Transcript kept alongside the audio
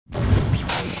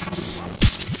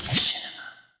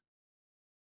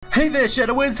Hey there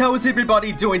Shadowers, how is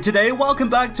everybody doing today? Welcome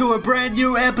back to a brand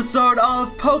new episode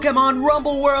of Pokemon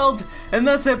Rumble World. In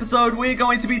this episode we're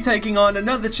going to be taking on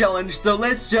another challenge, so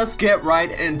let's just get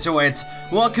right into it.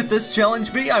 What could this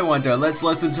challenge be, I wonder? Let's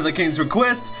listen to the King's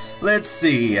request. Let's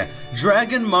see.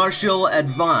 Dragon Martial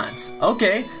Advance.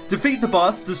 Okay, defeat the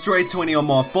boss, destroy 20 or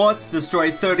more forts,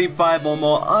 destroy 35 or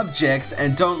more objects,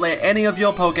 and don't let any of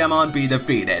your Pokemon be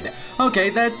defeated. Okay,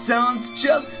 that sounds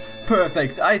just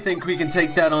perfect. I think we can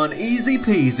take that on easy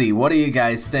peasy. What do you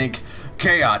guys think?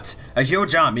 Chaot, a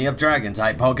huge army of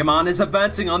dragon-type Pokemon is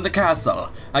advancing on the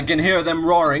castle. I can hear them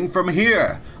roaring from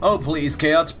here. Oh please,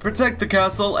 Chaot, protect the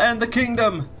castle and the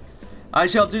kingdom. I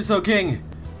shall do so, King.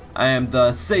 I am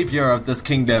the savior of this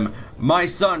kingdom. My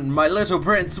son, my little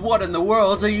prince, what in the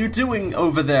world are you doing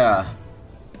over there?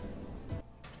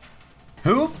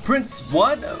 Who? Prince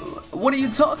what? What are you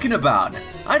talking about?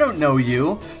 I don't know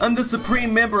you. I'm the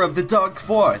supreme member of the Dark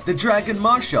Fort, the Dragon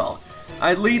Marshal.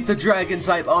 I lead the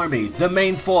Dragon-type army, the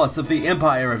main force of the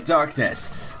Empire of Darkness.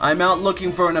 I'm out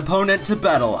looking for an opponent to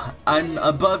battle. I'm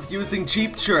above using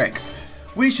cheap tricks.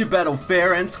 We should battle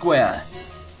fair and square.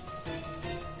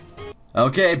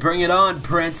 Okay, bring it on,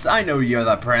 Prince. I know you're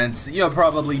the Prince. You're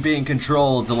probably being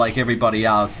controlled like everybody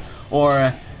else.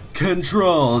 Or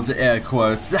controlled, air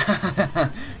quotes.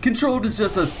 Controlled is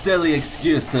just a silly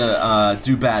excuse to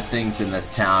do bad things in this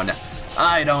town.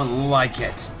 I don't like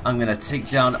it. I'm gonna take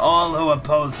down all who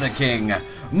oppose the king.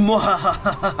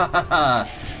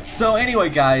 So anyway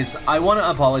guys, I want to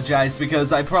apologize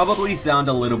because I probably sound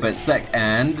a little bit sick,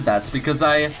 and that's because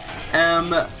I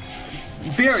am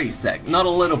very sick. Not a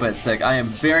little bit sick, I am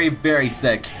very, very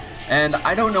sick. And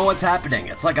I don't know what's happening.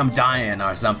 It's like I'm dying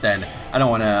or something. I don't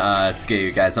want to scare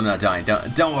you guys. I'm not dying.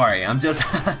 Don't worry. I'm just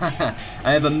I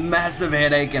have a massive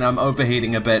headache and I'm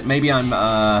overheating a bit. Maybe I'm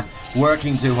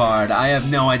working too hard. I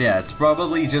have no idea. It's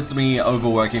probably just me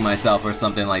overworking myself or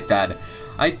something like that.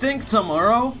 I think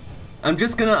tomorrow I'm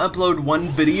just gonna upload one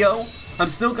video. I'm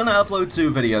still gonna upload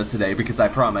 2 videos today because I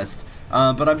promised.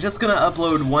 But I'm just gonna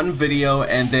upload 1 video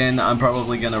and then I'm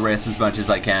probably gonna rest as much as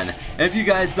I can. If you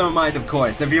guys don't mind, of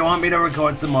course. If you want me to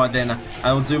record some more, then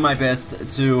I will do my best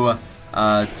to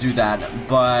do that.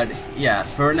 But yeah,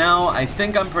 for now, I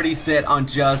think I'm pretty set on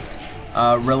just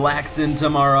relaxing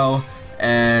tomorrow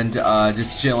and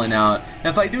just chilling out.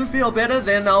 If I do feel better,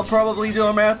 then I'll probably do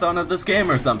a marathon of this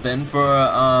game or something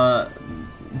for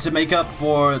to make up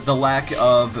for the lack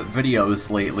of videos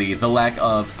lately, the lack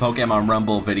of Pokemon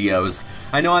Rumble videos.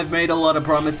 I know I've made a lot of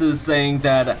promises saying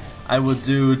that I would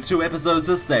do 2 episodes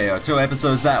this day or 2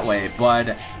 episodes that way,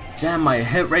 but damn, my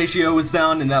hit ratio was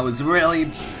down and that was really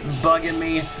bugging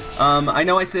me. I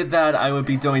know I said that I would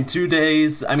be doing 2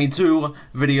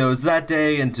 videos that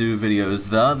day and 2 videos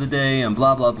the other day and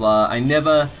blah blah blah. I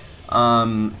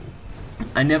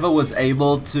never was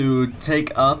able to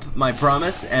take up my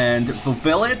promise and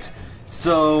fulfill it,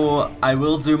 so I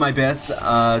will do my best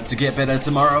to get better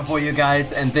tomorrow for you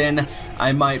guys, and then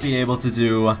I might be able to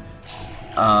do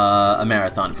a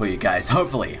marathon for you guys,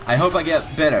 hopefully. I hope I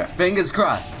get better. Fingers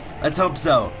crossed. Let's hope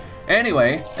so.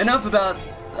 Anyway, enough about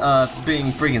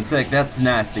being freaking sick. That's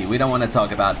nasty. We don't want to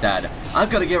talk about that.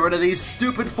 I've got to get rid of these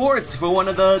stupid forts for one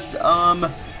of the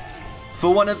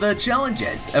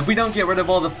challenges. If we don't get rid of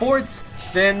all the forts,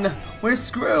 then we're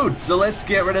screwed. So let's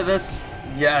get rid of this.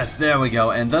 Yes, there we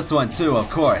go. And this one too, of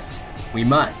course. We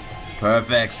must.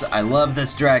 Perfect. I love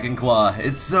this Dragon Claw.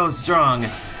 It's so strong.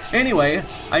 Anyway,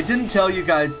 I didn't tell you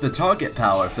guys the target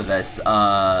power for this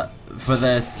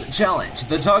challenge.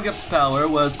 The target power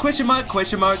was question mark,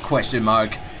 question mark, question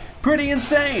mark. Pretty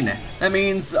insane. That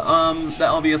means, that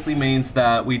obviously means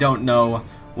that we don't know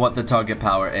what the target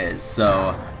power is,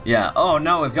 so yeah. Oh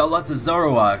no, we've got lots of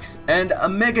Zoroarks and a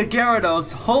Mega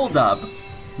Gyarados. Hold up,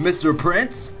 Mr.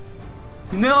 Prince?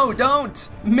 No, don't!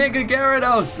 Mega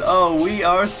Gyarados! Oh, we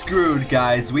are screwed,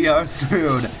 guys. We are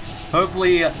screwed.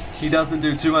 Hopefully he doesn't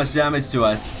do too much damage to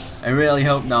us. I really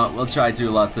hope not. We'll try to do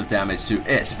lots of damage to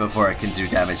it before it can do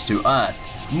damage to us.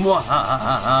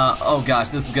 Oh gosh,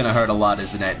 this is gonna hurt a lot,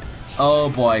 isn't it? Oh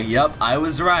boy, yep, I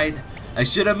was right. I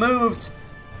should have moved.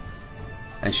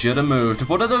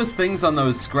 What are those things on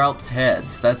those Scralp's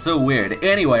heads? That's so weird.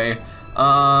 Anyway,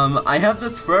 I have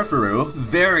this Furfuru,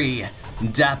 very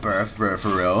dapper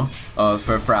Furfuru,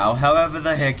 Furfrau, however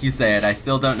the heck you say it. I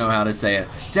still don't know how to say it.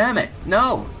 Damn it,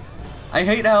 no! I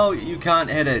hate how you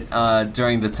can't hit it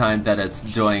during the time that it's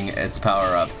doing its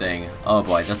power-up thing. Oh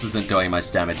boy, this isn't doing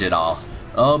much damage at all.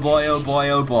 Oh boy, oh boy,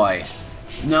 oh boy.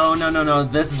 No, no, no, no,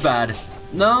 this is bad.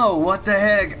 No, what the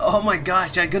heck? Oh my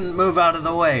gosh, I couldn't move out of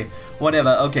the way.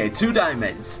 Whatever, okay, 2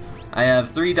 diamonds. I have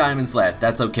 3 diamonds left,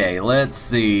 that's okay. Let's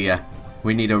see.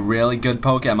 We need a really good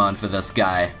Pokemon for this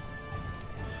guy.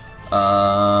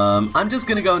 I'm just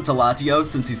gonna go into Latios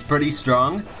since he's pretty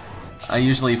strong. I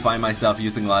usually find myself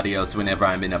using Latios whenever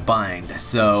I'm in a bind,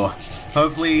 so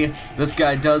hopefully this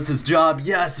guy does his job.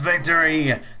 Yes,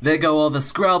 victory! There go all the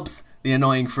scrubs, the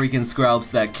annoying freaking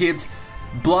scrubs that kept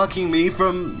blocking me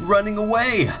from running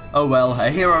away. Oh well, a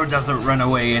hero doesn't run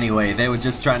away anyway. They were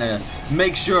just trying to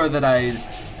make sure that I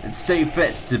stay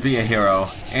fit to be a hero.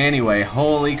 Anyway,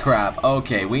 holy crap.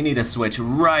 Okay, we need to switch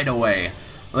right away.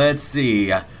 Let's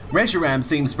see. Reshiram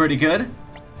seems pretty good.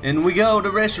 And we go to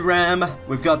Reshiram.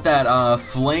 We've got that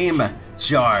flame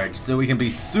charge, so we can be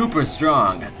super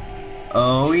strong.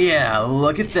 Oh yeah,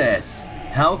 look at this.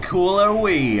 How cool are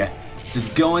we?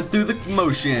 Just going through the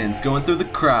motions, going through the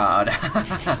crowd.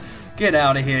 Get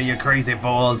out of here, you crazy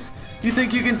fools. You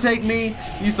think you can take me?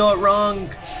 You thought wrong,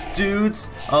 dudes.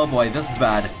 Oh boy, this is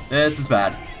bad. This is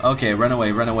bad. Okay, run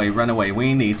away, run away, run away.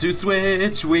 We need to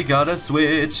switch. We gotta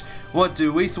switch. What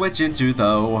do we switch into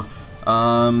though?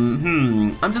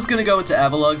 I'm just gonna go into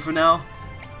Avalugg for now.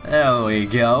 There we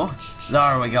go.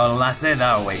 There we go, lassie.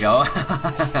 There we go.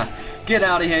 Get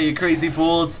out of here, you crazy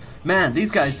fools. Man,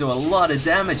 these guys do a lot of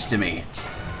damage to me.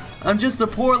 I'm just a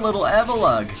poor little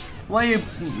Avalugg. Why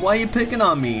are you picking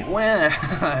on me? Well,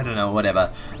 I don't know,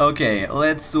 whatever. Okay,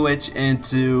 let's switch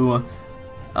into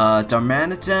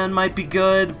Darmanitan might be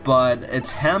good, but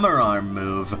its hammer arm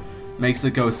move makes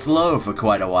it go slow for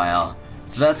quite a while.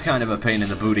 So that's kind of a pain in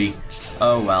the booty.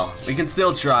 Oh well, we can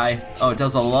still try. Oh, it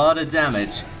does a lot of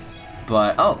damage.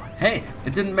 But, oh, hey,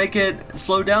 it didn't make it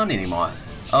slow down anymore.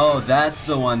 Oh, that's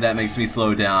the one that makes me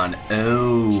slow down.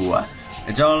 Oh,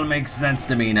 it all makes sense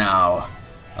to me now.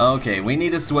 Okay, we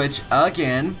need to switch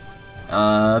again.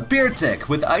 Beartick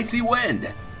with Icy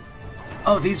Wind.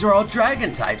 Oh, these are all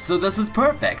dragon types, so this is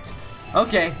perfect.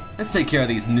 Okay, let's take care of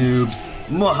these noobs.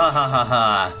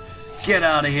 Mwahahaha. Get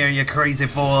out of here, you crazy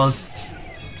fools.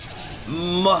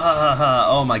 Mwahahaha.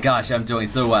 Oh my gosh, I'm doing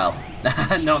so well.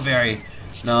 Not very.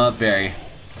 Not very.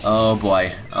 Oh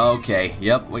boy. Okay,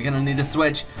 yep, we're gonna need to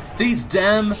switch. These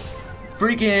damn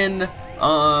freaking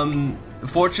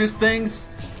fortress things,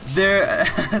 they're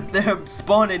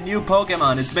spawning new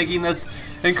Pokemon. It's making this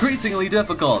increasingly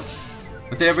difficult.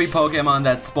 With every Pokemon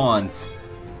that spawns,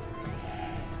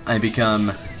 I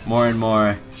become more and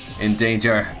more in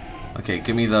danger. Okay,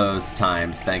 give me those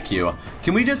times, thank you.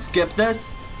 Can we just skip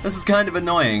this? This is kind of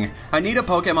annoying. I need a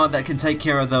Pokemon that can take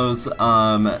care of those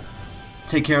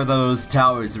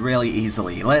towers really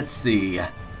easily. Let's see.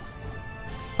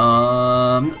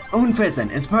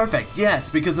 Unfezant is perfect, yes,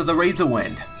 because of the Razor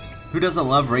Wind. Who doesn't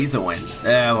love Razor Wind?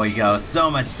 There we go, so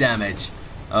much damage.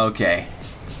 Okay,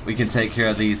 we can take care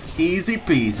of these easy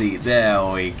peasy. There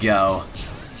we go.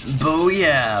 Boo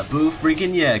yeah, boo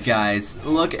freaking yeah, guys.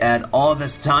 Look at all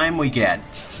this time we get.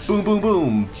 Boom boom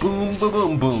boom, boom boom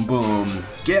boom boom boom.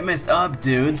 Get messed up,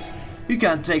 dudes. You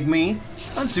can't take me.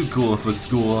 I'm too cool for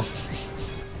school.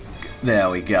 There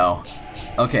we go.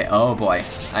 Okay, oh boy.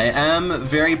 I am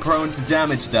very prone to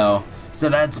damage though, so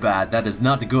that's bad. That is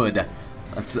not good.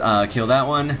 Let's kill that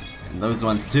one, and those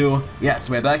ones too. Yes,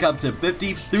 we're back up to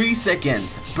 53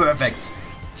 seconds. Perfect.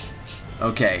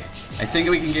 Okay, I think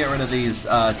we can get rid of these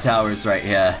towers right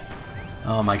here.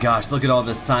 Oh my gosh, look at all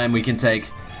this time we can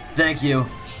take. Thank you.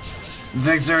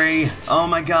 Victory. Oh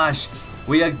my gosh,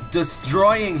 we are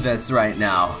destroying this right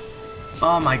now.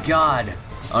 Oh my god.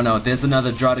 Oh no, there's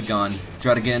another Drotagon.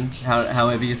 Drotagon,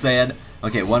 however you say it.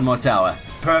 Okay, one more tower.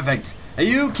 Perfect. Are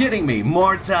you kidding me?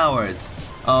 More towers.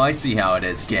 Oh, I see how it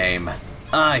is, game.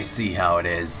 I see how it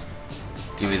is.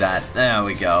 Give me that. There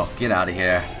we go. Get out of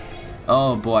here.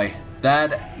 Oh boy.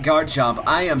 That Garchomp,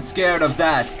 I am scared of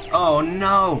that. Oh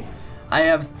no. I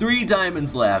have 3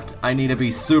 diamonds left. I need to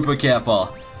be super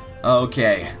careful.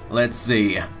 Okay, let's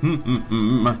see.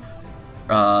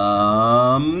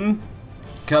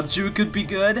 Cubchoo could be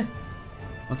good.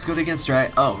 Let's go against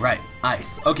Dragon. Oh, right.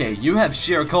 Ice. Okay, you have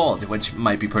Sheer Cold, which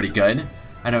might be pretty good.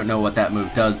 I don't know what that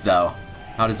move does, though.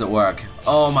 How does it work?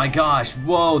 Oh my gosh.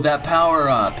 Whoa, that power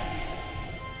up.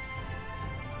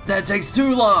 That takes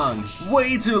too long.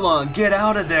 Way too long. Get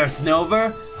out of there,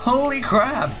 Snover. Holy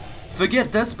crap.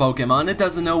 Forget this Pokemon. It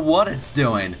doesn't know what it's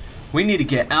doing. We need to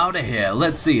get out of here.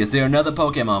 Let's see. Is there another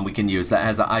Pokemon we can use that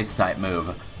has an Ice-type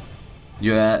move?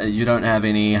 You don't have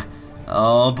any...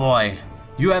 Oh boy.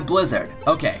 You have Blizzard.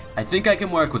 Okay, I think I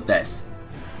can work with this.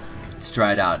 Let's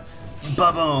try it out.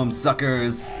 Ba-boom,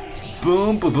 suckers.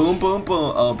 Boom, boom, boom, boom,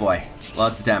 boom. Oh boy.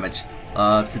 Lots of damage.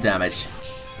 Lots of damage.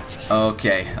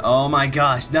 Okay. Oh my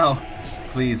gosh, no.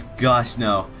 Please, gosh,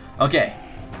 no. Okay.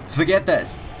 Forget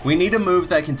this. We need a move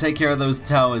that can take care of those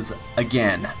towers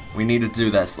again. We need to do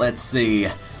this. Let's see.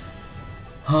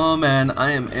 Oh man,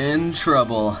 I am in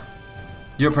trouble.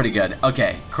 You're pretty good.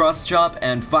 Okay, Cross Chop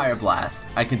and Fire Blast.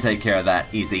 I can take care of that,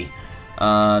 easy.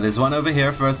 There's one over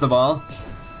here, first of all.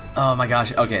 Oh my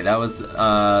gosh, okay, that was,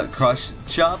 Cross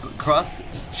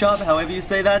Chop, however you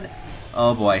say that.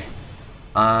 Oh boy.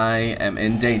 I am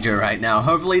in danger right now.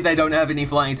 Hopefully they don't have any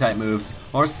flying type moves.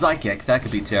 Or psychic, that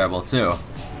could be terrible too.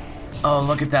 Oh,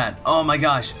 look at that. Oh my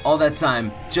gosh, all that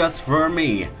time, just for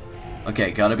me.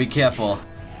 Okay, gotta be careful.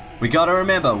 We gotta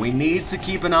remember, we need to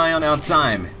keep an eye on our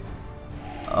time.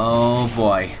 Oh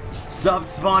boy. Stop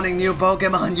spawning new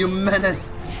Pokemon, you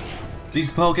menace!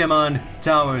 These Pokemon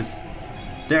towers,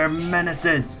 they're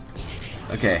menaces.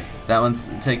 Okay, that one's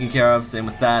taken care of, same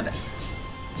with that.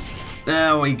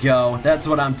 There we go, that's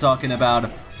what I'm talking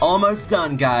about. Almost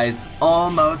done, guys,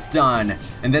 almost done.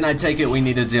 And then I take it we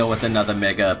need to deal with another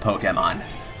Mega Pokemon.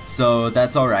 So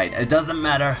that's alright, it doesn't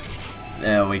matter.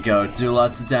 There we go, do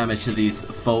lots of damage to these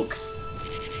folks.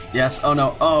 Yes, oh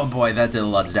no, oh boy, that did a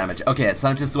lot of damage. Okay, it's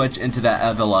time to switch into that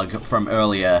Everlug from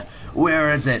earlier.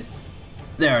 Where is it?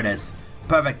 There it is.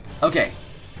 Perfect, okay.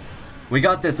 We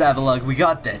got this, Everlug, we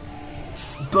got this.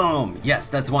 Boom, yes,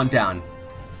 that's one down.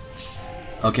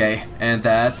 Okay, and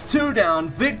that's two down,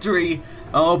 victory.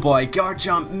 Oh boy,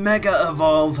 Garchomp Mega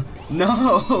Evolve.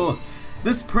 No,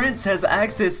 this prince has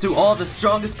access to all the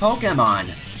strongest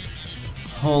Pokemon.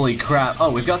 Holy crap.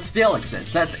 Oh, we've got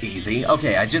Steelixes. That's easy.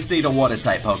 Okay, I just need a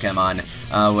water-type Pokemon,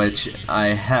 which I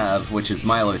have, which is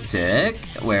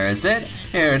Milotic. Where is it?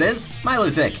 Here it is.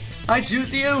 Milotic. I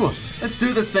choose you. Let's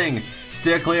do this thing.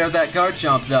 Steer clear of that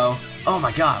Garchomp, though. Oh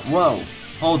my god. Whoa.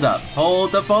 Hold up.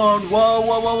 Hold the phone. Whoa,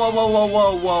 whoa, whoa, whoa, whoa,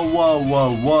 whoa, whoa, whoa,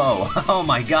 whoa, whoa. Oh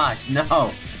my gosh,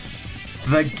 no.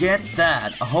 Forget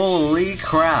that. Holy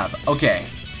crap. Okay.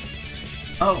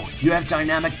 Oh, you have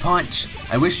Dynamic Punch.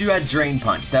 I wish you had Drain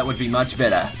Punch. That would be much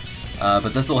better.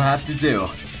 But this'll have to do.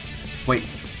 Wait.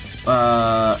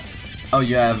 Oh,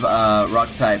 you have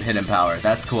Rock type Hidden Power.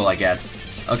 That's cool, I guess.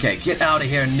 Okay, get out of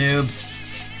here, noobs.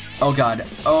 Oh god.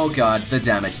 Oh god. The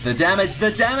damage. The damage.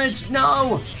 The damage.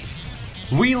 No!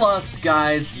 We lost,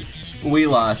 guys. We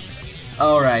lost.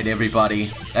 Alright,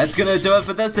 everybody. That's gonna do it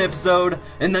for this episode.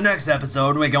 In the next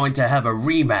episode, we're going to have a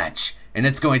rematch. And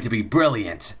it's going to be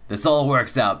brilliant. This all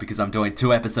works out because I'm doing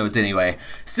 2 episodes anyway.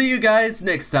 See you guys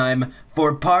next time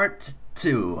for part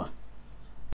 2.